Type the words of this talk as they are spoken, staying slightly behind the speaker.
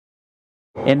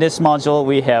In this module,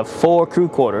 we have 4 crew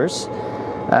quarters.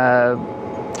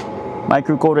 My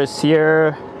crew quarters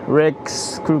here,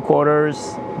 Rick's crew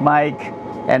quarters, Mike,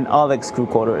 and Oleg's crew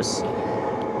quarters.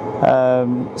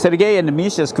 Sergei and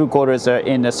Misha's crew quarters are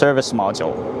in the service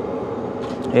module.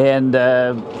 And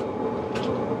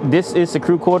this is the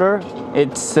crew quarter.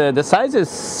 It's the size is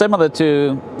similar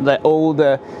to the old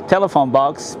telephone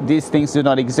box. These things do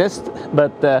not exist,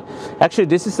 but actually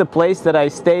this is the place that I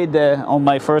stayed on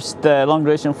my first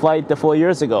long-duration flight 4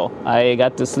 years ago. I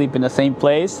got to sleep in the same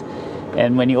place,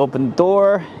 and when you open the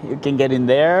door, you can get in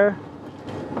there.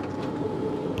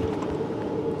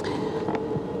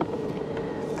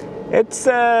 It's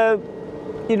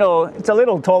you know, it's a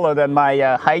little taller than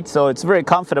my height, so it's very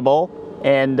comfortable.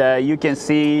 And you can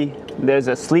see there's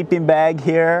a sleeping bag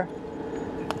here,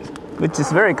 which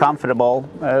is very comfortable.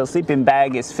 Sleeping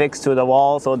bag is fixed to the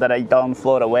wall so that I don't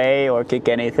float away or kick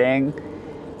anything.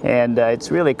 And it's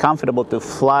really comfortable to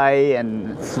fly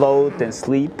and float and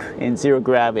sleep in zero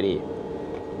gravity.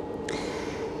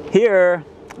 Here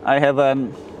I have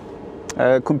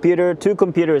a computer, 2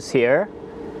 computers here.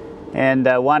 And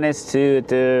one is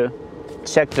to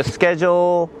check the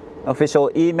schedule, official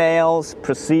emails,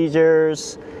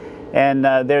 procedures, and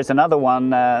there's another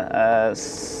one,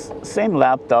 same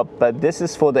laptop, but this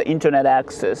is for the internet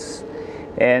access.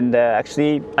 And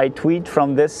actually, I tweet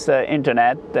from this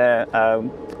internet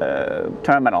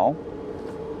terminal.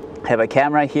 I have a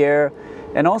camera here,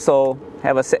 and also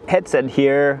have a headset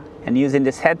here. And using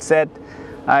this headset,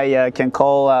 I can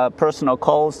call personal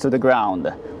calls to the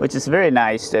ground, which is very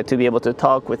nice to be able to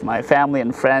talk with my family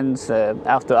and friends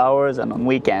after hours and on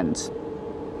weekends.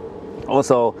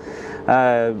 Also,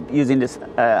 using this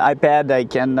iPad, I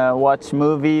can watch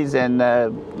movies and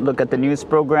look at the news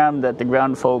program that the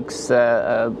ground folks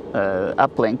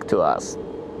uplink to us.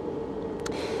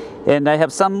 And I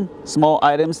have some small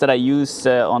items that I use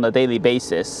on a daily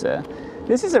basis.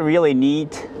 This is a really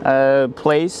neat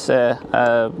place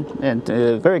and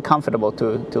very comfortable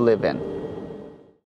to live in.